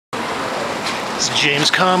This is James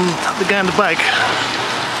Kalm, the guy on the bike,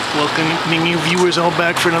 welcoming you viewers all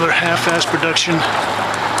back for another half-assed production.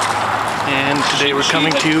 And today we're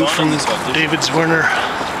coming to you from David Zwirner.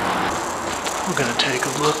 We're going to take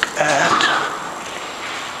a look at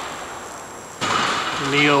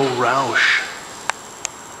Neo Rauch.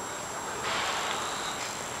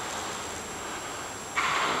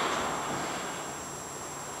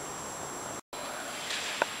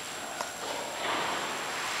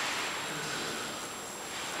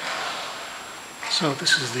 So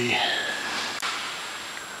this is the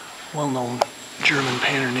well-known German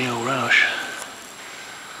painter Neo Rauch,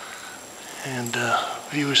 and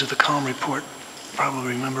viewers of the Kalm report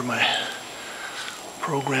probably remember my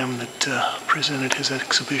program that presented his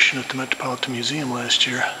exhibition at the Metropolitan Museum last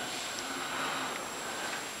year.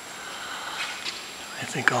 I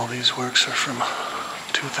think all these works are from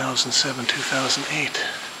 2007, 2008.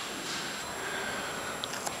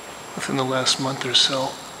 Within the last month or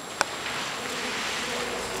so,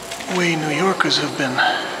 we New Yorkers have been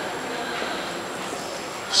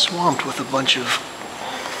swamped with a bunch of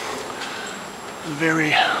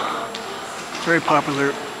very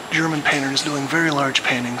popular German painters doing very large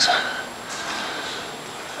paintings.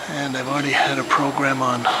 And I've already had a program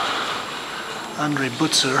on Andre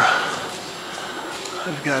Butzer.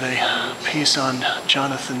 I've got a piece on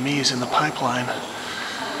Jonathan Mies in the pipeline.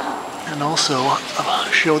 And also a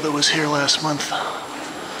show that was here last month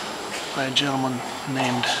by a gentleman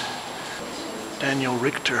named Daniel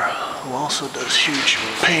Richter, who also does huge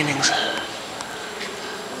paintings.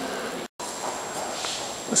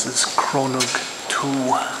 This is Chronog 2.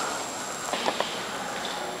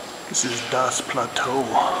 This is Das Plateau.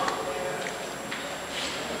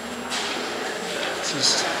 This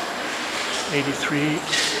is 83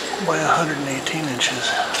 by 118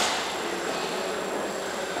 inches.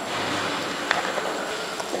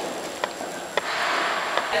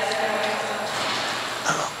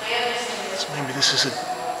 So maybe this is a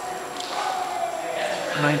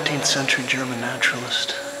 19th century German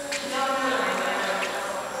naturalist.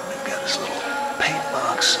 We've got this little paint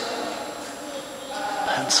box,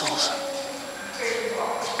 pencils.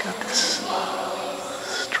 Got this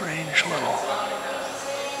strange little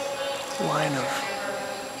line of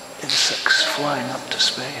insects flying up to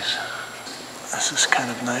space. This is kind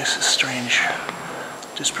of nice, a strange,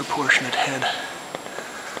 disproportionate head.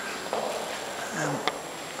 And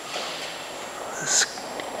this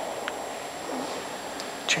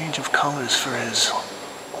change of colors for his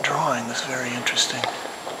drawing is very interesting.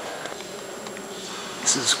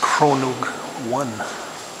 This is Chronog 1.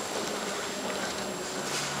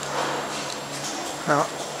 Now,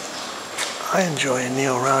 I enjoy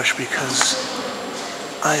Neo Rauch because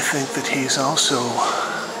I think that he's also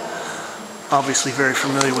obviously very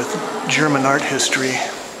familiar with German art history,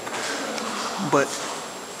 but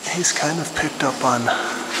he's kind of picked up on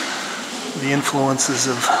the influences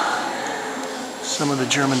of some of the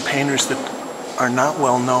German painters that are not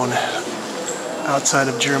well known outside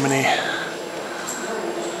of Germany.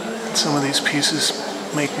 And some of these pieces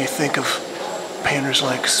make me think of painters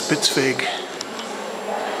like Spitzweg.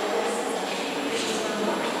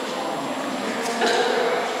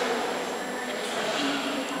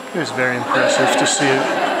 It's very impressive to see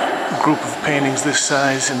a group of paintings this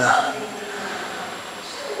size in a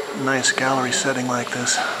nice gallery setting like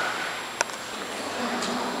this.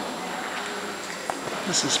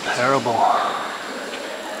 This is Parable.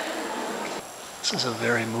 This is a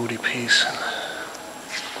very moody piece.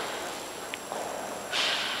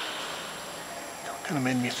 Kind of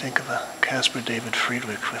made me think of a Caspar David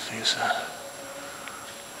Friedrich with these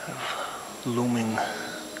kind of looming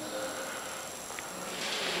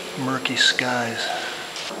murky skies.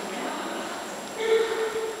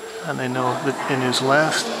 And I know that in his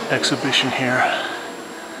last exhibition here,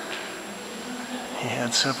 he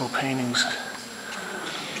had several paintings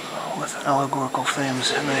with allegorical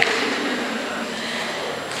themes, and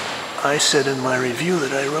I said in my review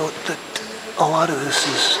that I wrote that a lot of this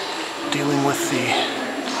is dealing with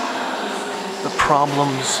the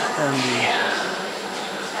problems and the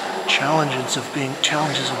challenges of being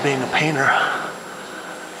a painter.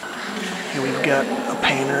 Here we've got a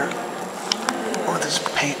painter with his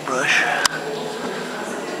paintbrush.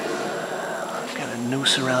 Got a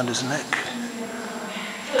noose around his neck,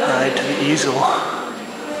 tied to the easel.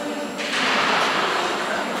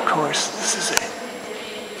 Of course, this is a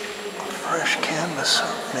fresh canvas,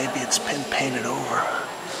 or maybe it's been painted over.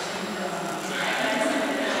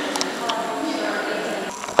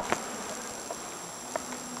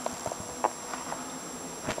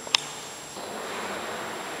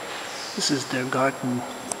 This is Der Garten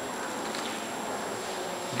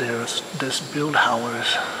des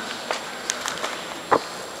Bildhauers.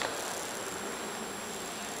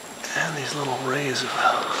 And these little rays of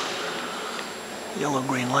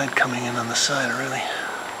yellow-green light coming in on the side are really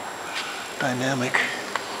dynamic.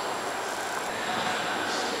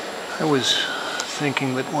 I was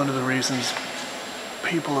thinking that one of the reasons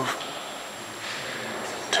people have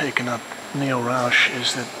taken up Neo Rauch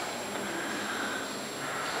is that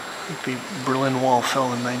the Berlin Wall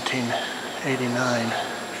fell in 1989,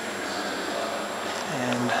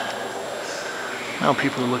 and now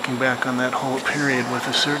people are looking back on that whole period with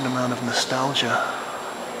a certain amount of nostalgia.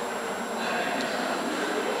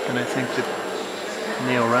 And I think that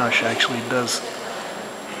Neo Rauch actually does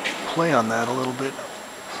play on that a little bit.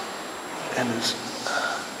 And as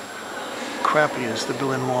crappy as the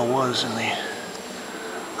Berlin Wall was in the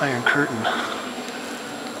Iron Curtain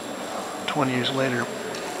 20 years later,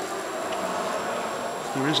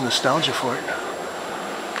 there is nostalgia for it.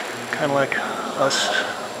 Kind of like us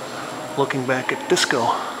looking back at disco.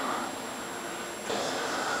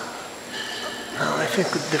 Now, I think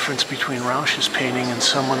the difference between Rauch's painting and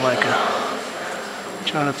someone like a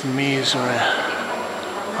Jonathan Mies or a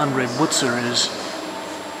Andre Butzer is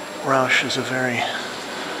Rauch is a very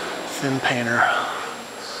thin painter.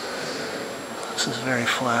 This is very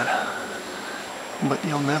flat. But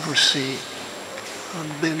you'll never see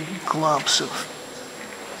big globs of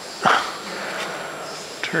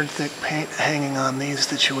turd-thick paint hanging on these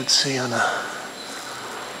that you would see on a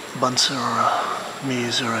Bunsen or a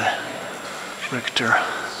Mies or a Richter.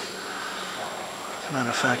 As a matter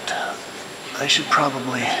of fact, I should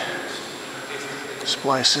probably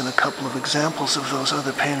splice in a couple of examples of those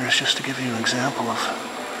other painters just to give you an example of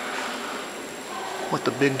what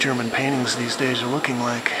the big German paintings these days are looking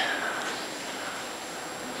like.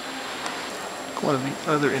 One of the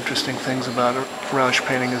other interesting things about a Rauch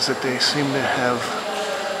painting is that they seem to have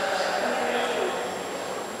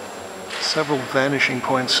several vanishing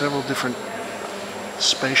points, several different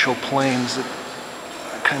spatial planes that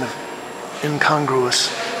are kind of incongruous.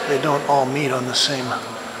 They don't all meet on the same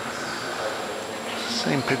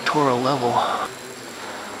pictorial level.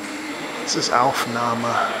 This is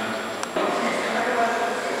Aufnahme.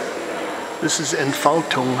 This is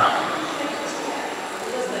Entfaltung,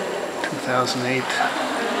 2008,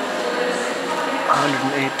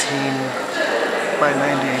 118 by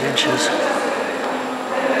 98 inches.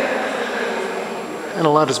 And a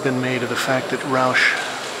lot has been made of the fact that Rauch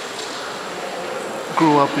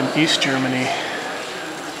grew up in East Germany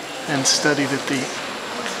and studied at the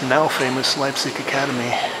now famous Leipzig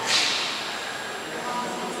Academy.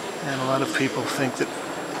 And a lot of people think that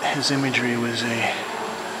his imagery was a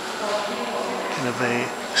kind of a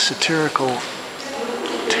satirical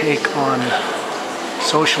take on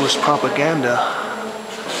socialist propaganda.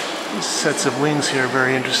 These sets of wings here are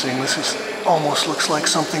very interesting. This is almost looks like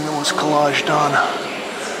something that was collaged on.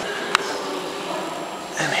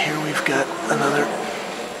 And here we've got another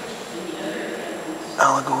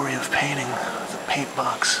allegory of painting, the paint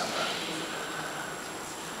box.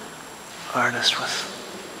 Artist with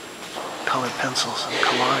colored pencils and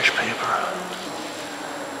collage paper.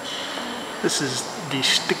 This is Die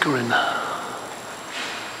Stickerin,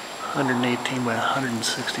 118 by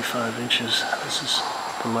 165 inches. This is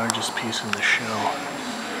the largest piece in the show.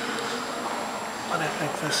 But I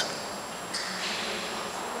think this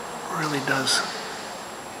really does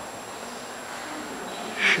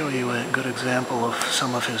show you a good example of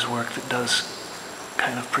some of his work that does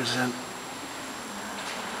kind of present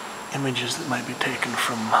images that might be taken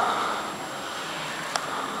from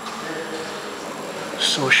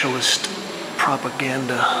socialist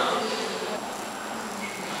propaganda.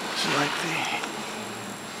 It's like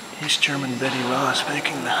the East German Betty Ross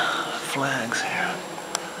making the flags here.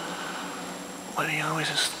 But he always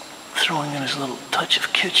is throwing in his little touch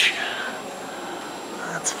of kitsch.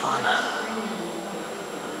 That's fun.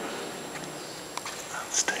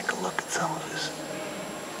 Let's take a look at some of his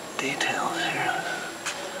details here.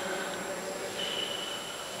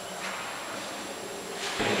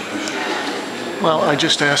 Well, I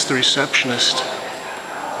just asked the receptionist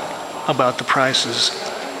about the prices,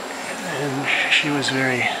 and she was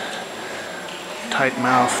very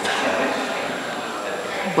tight-mouthed.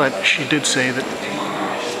 But she did say that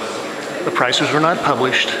the prices were not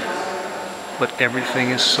published, but everything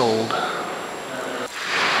is sold.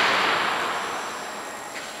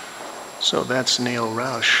 So that's Neo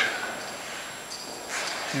Rauch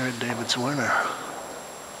here at David Zwirner.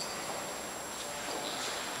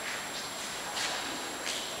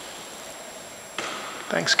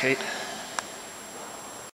 Thanks, Kate.